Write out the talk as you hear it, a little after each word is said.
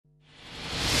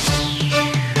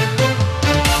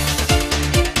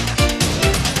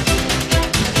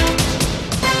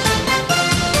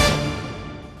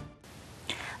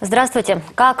Здравствуйте.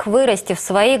 Как вырасти в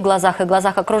своих глазах и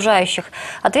глазах окружающих?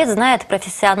 Ответ знает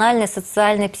профессиональный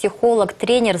социальный психолог,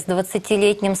 тренер с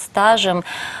 20-летним стажем,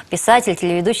 писатель,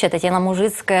 телеведущая Татьяна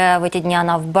Мужицкая. В эти дни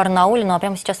она в Барнауле, ну а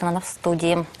прямо сейчас она в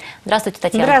студии. Здравствуйте,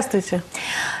 Татьяна. Здравствуйте.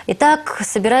 Итак,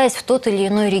 собираясь в тот или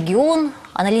иной регион,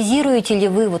 анализируете ли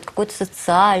вы вот какое-то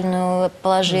социальное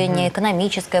положение,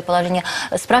 экономическое положение?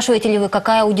 Спрашиваете ли вы,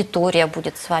 какая аудитория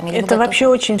будет с вами? Это вообще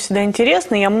очень всегда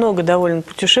интересно. Я много довольно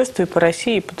путешествую по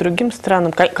России, по другим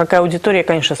странам. Какая аудитория, я,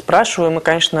 конечно, спрашиваю. Мы,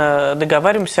 конечно,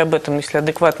 договариваемся об этом, если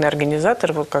адекватный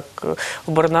организатор, вот как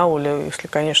в Барнауле, если,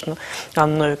 конечно,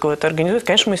 Анна Новикова это организует,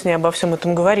 конечно, мы с ней обо всем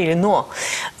этом говорили. Но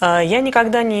я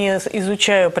никогда не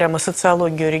изучаю прямо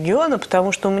социологию региона,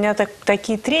 потому что у меня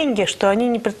такие тренинги, что они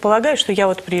не предполагают, что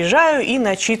я вот приезжаю и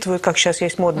начитываю, как сейчас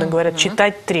есть модно говорят,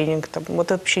 читать тренинг. Там, вот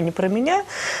это вообще не про меня.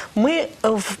 Мы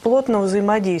в плотном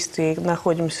взаимодействии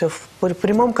находимся, в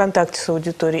прямом контакте с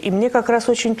аудиторией. И мне как раз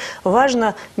очень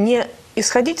важно не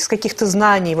исходить из каких-то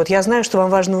знаний, вот я знаю, что вам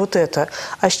важно вот это,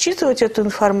 а считывать эту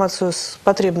информацию с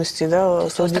потребностей, да,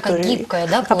 с аудиторией. Такая гибкая,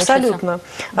 да, получается? Абсолютно.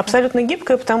 Абсолютно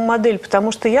гибкая модель,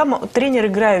 потому что я тренер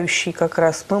играющий как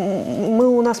раз.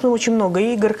 У нас очень много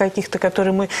игр каких-то,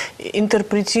 которые мы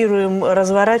интерпретируем,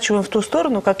 разворачиваем в ту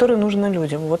сторону, которая нужна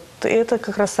людям. Вот это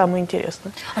как раз самое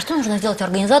интересное. А что нужно сделать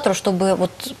организатору, чтобы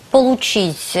вот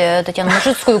получить Татьяну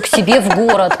Мужицкую к себе в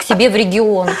город, к себе в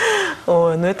регион?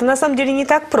 Ой, ну это на самом деле не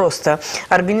так просто.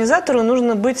 Организатору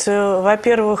нужно быть,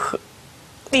 во-первых,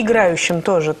 играющим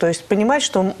тоже, то есть понимать,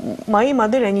 что мои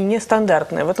модели, они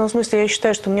нестандартные. В этом смысле я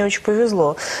считаю, что мне очень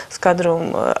повезло с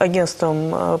кадровым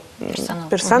агентством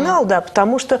персонал, да,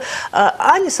 потому что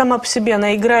Аня сама по себе,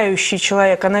 она играющий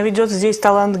человек, она ведет здесь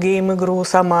талант-гейм игру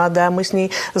сама, да, мы с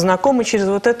ней знакомы через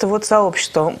вот это вот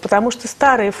сообщество, потому что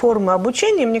старые формы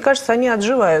обучения, мне кажется, они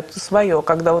отживают свое,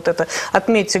 когда вот это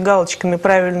отметьте галочками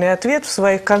правильный ответ в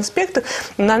своих конспектах.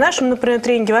 На нашем, например,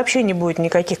 тренинге вообще не будет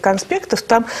никаких конспектов,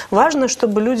 там важно,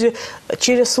 чтобы люди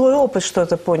через свой опыт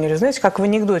что-то поняли. Знаете, как в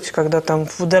анекдоте, когда там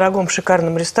в дорогом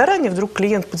шикарном ресторане вдруг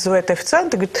клиент подзывает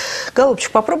официанта и говорит: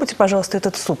 голубчик, попробуйте, пожалуйста,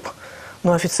 этот суп.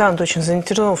 Но официант очень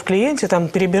заинтересован в клиенте, там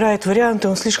перебирает варианты,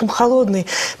 он слишком холодный,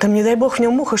 там, не дай бог, в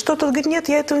нем муха. Что тут? Говорит: нет,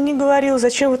 я этого не говорил,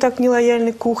 зачем вы так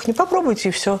нелояльны к кухне? Попробуйте,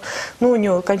 и все. Ну, у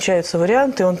него кончаются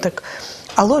варианты, он так...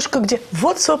 А ложка где?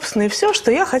 Вот, собственно, и все,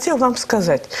 что я хотел вам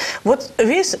сказать. Вот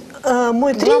весь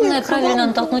мой тренинг... Главное правильно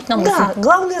натолкнуть на мысль. Да,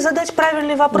 главное задать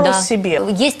правильный вопрос себе.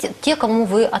 Есть те, кому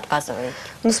вы отказываете.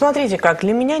 Ну, смотрите как,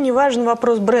 для меня не важен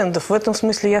вопрос брендов. В этом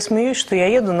смысле я смеюсь, что я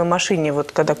еду на машине,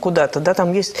 вот когда куда-то, да,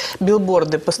 там есть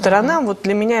билборды по сторонам. Вот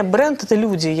для меня бренд – это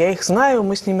люди, я их знаю,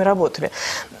 мы с ними работали.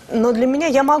 Но для меня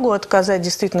я могу отказать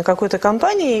действительно какой-то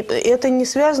компании, и это не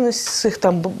связано с их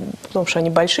там, том, что они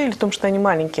большие или том, что они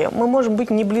маленькие. Мы можем быть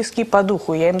не близки по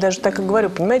духу. Я им даже так и говорю,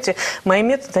 понимаете, мои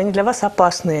методы, они для вас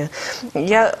опасные.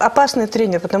 Я опасный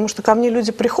тренер, потому что ко мне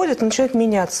люди приходят и начинают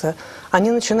меняться.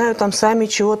 Они начинают там сами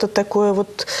чего-то такое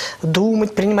вот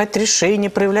думать, принимать решения,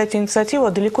 проявлять инициативу,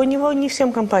 а далеко не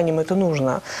всем компаниям это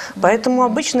нужно. Поэтому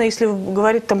обычно, если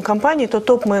говорить там компании, то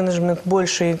топ-менеджмент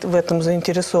больше в этом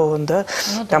заинтересован, да.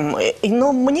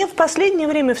 Но мне в последнее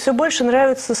время все больше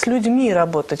нравится с людьми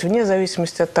работать, вне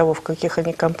зависимости от того, в каких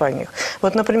они компаниях.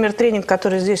 Вот, например, тренинг,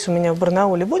 который здесь у меня в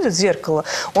Барнауле будет, «Зеркало»,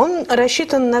 он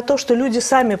рассчитан на то, что люди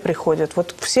сами приходят.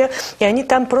 Вот все, и они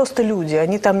там просто люди,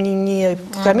 они там не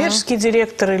коммерческий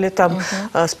директор или там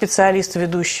специалист,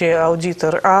 ведущий,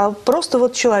 аудитор, а просто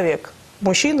вот человек.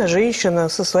 Мужчина, женщина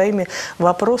со своими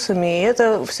вопросами. И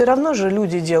это все равно же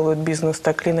люди делают бизнес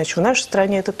так или иначе. В нашей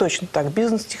стране это точно так.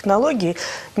 Бизнес-технологии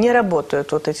не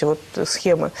работают, вот эти вот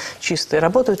схемы чистые.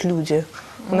 Работают люди.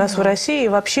 У нас в России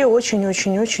вообще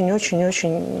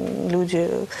очень-очень-очень-очень-очень люди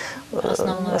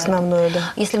основное, да.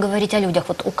 Если говорить о людях,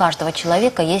 вот у каждого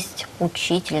человека есть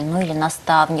учитель, ну или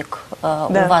наставник. Да.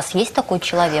 У вас есть такой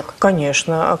человек?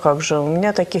 Конечно, а как же? У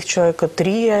меня таких человека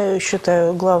 3, я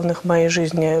считаю, главных в моей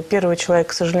жизни. Первый человек,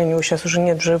 к сожалению, его сейчас уже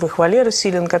нет в живых, Валера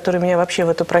Силин, который меня вообще в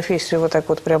эту профессию вот так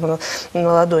вот прямо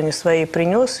на ладони своей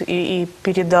принес и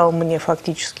передал мне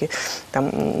фактически. Там,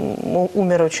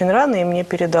 умер очень рано, и мне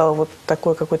передал вот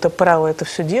такое какое-то право это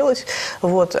все делать.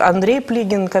 Вот. Андрей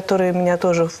Плигин, который меня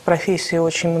тоже в профессии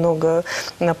очень много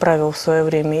направил в свое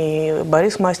время, и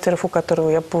Борис Мастеров, у которого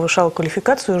я повышала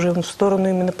квалификацию уже в сторону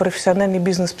именно профессиональной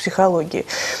бизнес-психологии.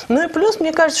 Ну и плюс,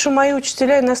 мне кажется, что мои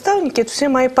учителя и наставники – это все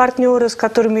мои партнеры, с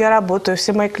которыми я работаю,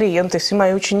 все мои клиенты, все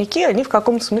мои ученики, они в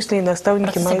каком-то смысле и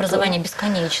наставники мои. Процесс образования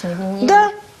бесконечный.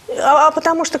 Да. А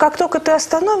потому что как только ты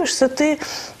остановишься, ты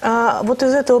вот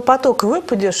из этого потока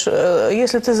выпадешь.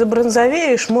 Если ты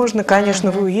забронзовеешь, можно, конечно,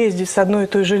 ездить с одной и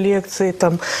той же лекцией.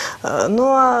 Там,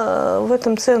 но в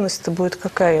этом ценность-то будет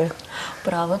какая?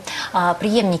 Правы. А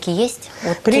преемники есть?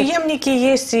 Вот Преемники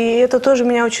есть, и это тоже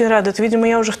меня очень радует. Видимо,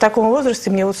 я уже в таком возрасте,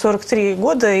 мне вот 43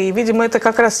 года, и, видимо, это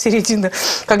как раз середина,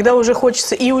 когда уже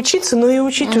хочется и учиться, но и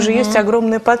учить уже есть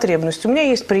огромная потребность. У меня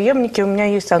есть преемники, у меня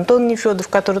есть Антон Нефедов,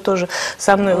 который тоже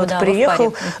со мной вот да,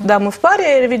 приехал. Да, мы в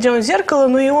паре ведем «Зеркало»,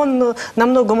 но и он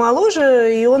намного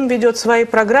моложе, и он ведет свои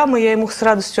программы, я ему с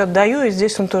радостью отдаю, и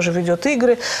здесь он тоже ведет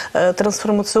игры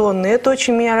трансформационные. Это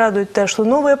очень меня радует, потому что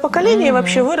новое поколение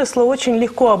вообще выросло очень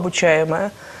легко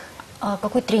обучаемое. А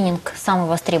какой тренинг самый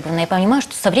востребованный? Я понимаю,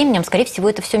 что со временем, скорее всего,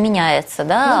 это все меняется,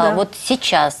 да? Ну, да. Вот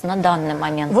сейчас, на данный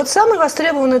момент. Вот самый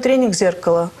востребованный тренинг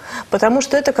 «Зеркало», потому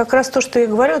что это как раз то, что я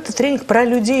говорю, это тренинг про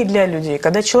людей и для людей.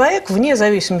 Когда человек, вне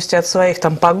зависимости от своих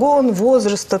там погон,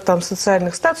 возраста, там,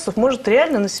 социальных статусов, может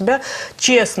реально на себя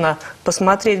честно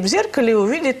посмотреть в зеркале и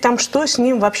увидеть там, что с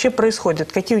ним вообще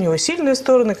происходит, какие у него сильные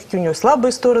стороны, какие у него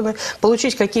слабые стороны,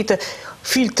 получить какие-то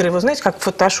фильтры, вы знаете, как в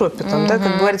фотошопе, там, да,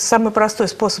 как говорится, самый простой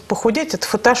способ похудеть – это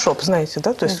фотошоп, знаете,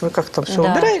 да, то есть вы как там все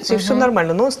убираете, и все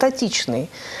нормально, но он статичный.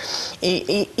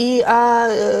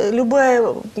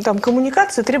 Любая там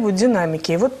коммуникация требует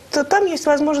динамики. И вот там есть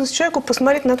возможность человеку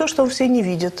посмотреть на то, что он все не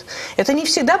видит. Это не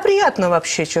всегда приятно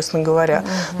вообще, честно говоря.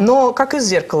 Но как и с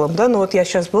зеркалом, да, ну вот я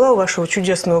сейчас была у вашего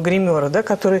чудесного гримера, да,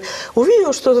 который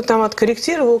увидел что-то там,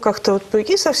 откорректировал как-то, вот,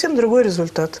 и совсем другой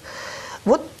результат.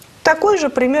 Вот такой же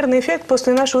примерный эффект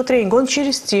после нашего тренинга. Он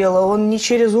через тело, он не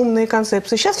через умные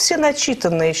концепции. Сейчас все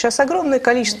начитанные, сейчас огромное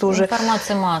количество уже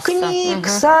книг,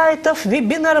 сайтов,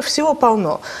 вебинаров, всего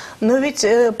полно. Но ведь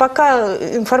пока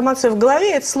информация в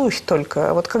голове, это слухи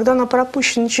только. Вот когда она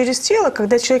пропущена через тело,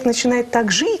 когда человек начинает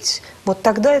так жить, вот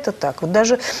тогда это так. Вот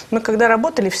даже мы когда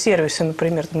работали в сервисе,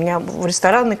 например, у меня в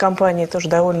ресторанной компании тоже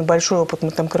довольно большой опыт,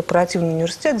 мы там корпоративный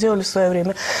университет делали в свое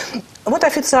время. Вот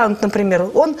официант, например,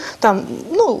 он там,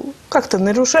 ну, как-то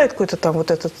нарушает какой-то там вот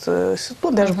этот,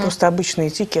 ну, даже просто обычный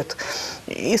этикет.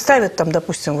 И ставит там,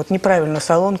 допустим, вот неправильно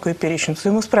солонку и перечницу.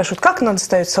 Ему спрашивают, как надо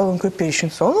ставить солонку и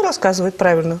перечницу? Он рассказывает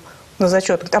правильно на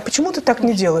зачет. Говорит, а почему ты так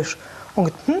не делаешь? Он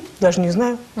говорит, даже не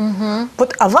знаю.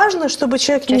 Вот, а важно, чтобы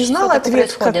человек не знал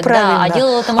ответ, как правильно, да,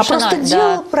 делал это машинально, просто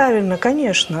делал правильно,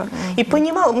 конечно. И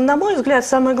понимал, на мой взгляд,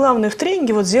 самое главное в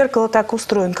тренинге, вот «Зеркало» так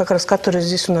устроен, как раз который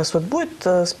здесь у нас вот будет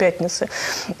с пятницы,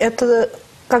 это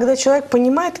когда человек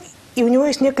понимает, и у него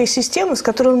есть некая система, с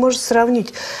которой он может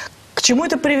сравнить, к чему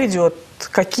это приведет,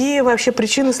 какие вообще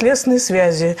причинно-следственные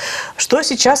связи, что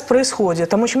сейчас происходит.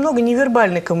 Там очень много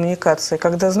невербальной коммуникации,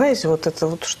 когда, знаете, вот это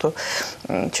вот, что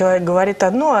человек говорит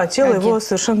одно, а тело его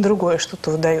совершенно другое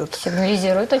что-то выдает.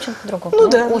 Сигнализирует очень по-другому. Ну,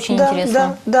 да, очень да,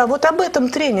 интересно. Да, вот об этом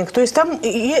тренинг. То есть там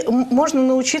можно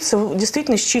научиться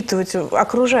действительно считывать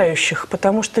окружающих,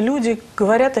 потому что люди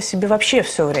говорят о себе вообще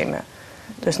все время.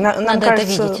 То есть нам надо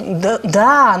кажется, это видеть.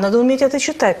 Да, надо уметь это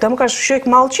читать. Нам кажется, что человек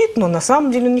молчит, но на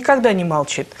самом деле он никогда не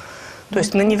молчит. То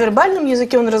есть на невербальном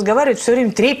языке он разговаривает, все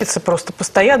время трепится просто,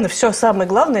 постоянно все самое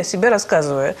главное о себе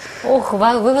рассказывая. Ох,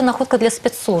 вы находка для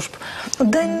спецслужб.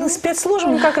 Да,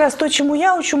 спецслужбам как раз то, чему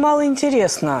я учу, мало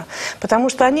интересно. Потому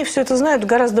что они все это знают в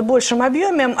гораздо большем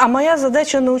объеме, а моя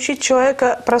задача научить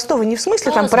человека простого, не в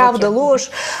смысле там правда,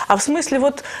 ложь, а в смысле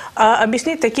вот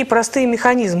объяснить такие простые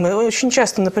механизмы. Очень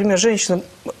часто, например, женщины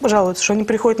жалуются, что они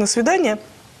приходят на свидание,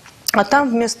 а там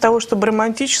вместо того, чтобы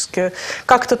романтически,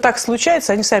 как-то так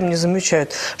случается, они сами не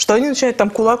замечают, что они начинают там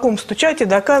кулаком стучать и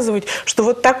доказывать, что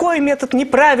вот такой метод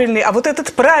неправильный, а вот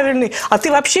этот правильный, а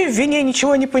ты вообще в вине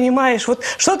ничего не понимаешь, вот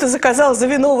что ты заказал за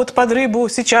вино вот под рыбу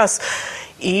сейчас?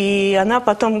 И она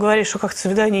потом говорит, что как-то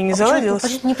свидание не заладилось.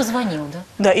 Почему не позвонил, да?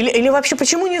 Да, или вообще,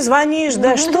 почему не звонишь,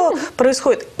 да, что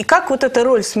происходит? И как вот эта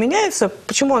роль сменяется,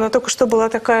 почему она только что была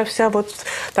такая вся вот,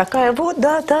 такая вот,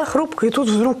 да, хрупкая, и тут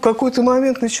вдруг какой-то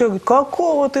момент начинает говорить,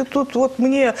 какого ты тут вот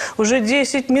мне уже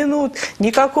 10 минут,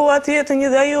 никакого ответа не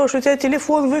даешь, у тебя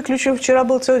телефон выключен, вчера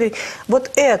был целый день.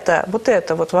 Вот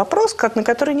это вопрос, на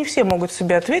который не все могут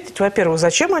себе ответить. Во-первых,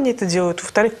 зачем они это делают?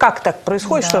 Во-вторых, как так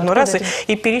происходит, что оно раз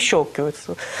и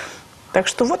перещелкивается. Так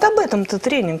что вот об этом-то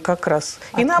тренинг как раз.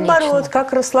 Отлично. И наоборот,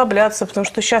 как расслабляться, потому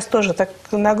что сейчас тоже так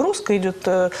нагрузка идет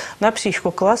на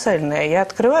психику колоссальная. Я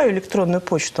открываю электронную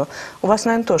почту. У вас,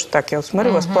 наверное, тоже так. Я вот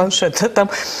смотрю, у вас планшет. Там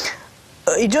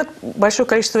идет большое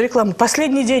количество рекламы.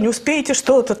 Последний день, успеете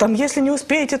что-то, там, если не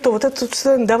успеете, то вот это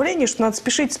давление, что надо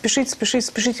спешить.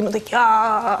 И мы такие,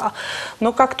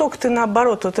 Но как только ты,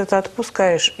 наоборот, вот это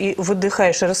отпускаешь и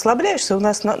выдыхаешь, и расслабляешься, у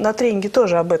нас на тренинге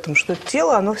тоже об этом, что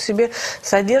тело, оно в себе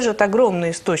содержит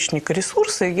огромный источник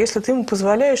ресурса, и если ты ему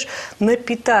позволяешь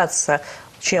напитаться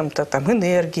чем-то, там,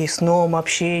 энергией, сном,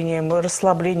 общением,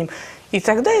 расслаблением. И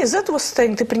тогда из этого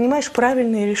состояния ты принимаешь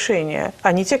правильные решения,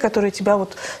 а не те, которые тебя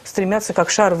вот стремятся как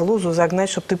шар в лузу загнать,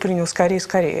 чтобы ты принял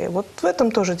скорее. Вот в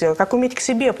этом тоже дело. Как уметь к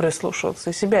себе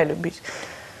прислушиваться и себя любить.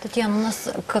 Татьяна, у нас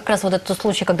как раз вот этот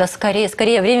случай, когда скорее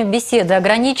время беседы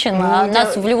ограничено, а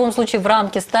нас в любом случае в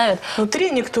рамки ставят. Ну,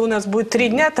 тренинг-то у нас будет 3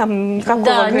 дня, там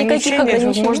никакого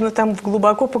ограничения, можно там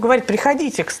глубоко поговорить.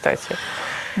 Приходите, кстати.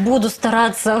 Буду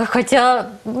стараться,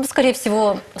 хотя, скорее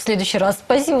всего, в следующий раз.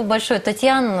 Спасибо большое,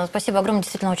 Татьяна. Спасибо огромное,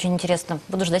 действительно очень интересно.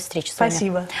 Буду ждать встречи с вами.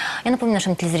 Спасибо. Я напомню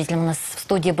нашим телезрителям, у нас в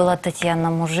студии была Татьяна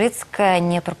Мужицкая.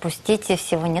 Не пропустите,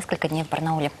 всего несколько дней в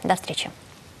Барнауле. До встречи.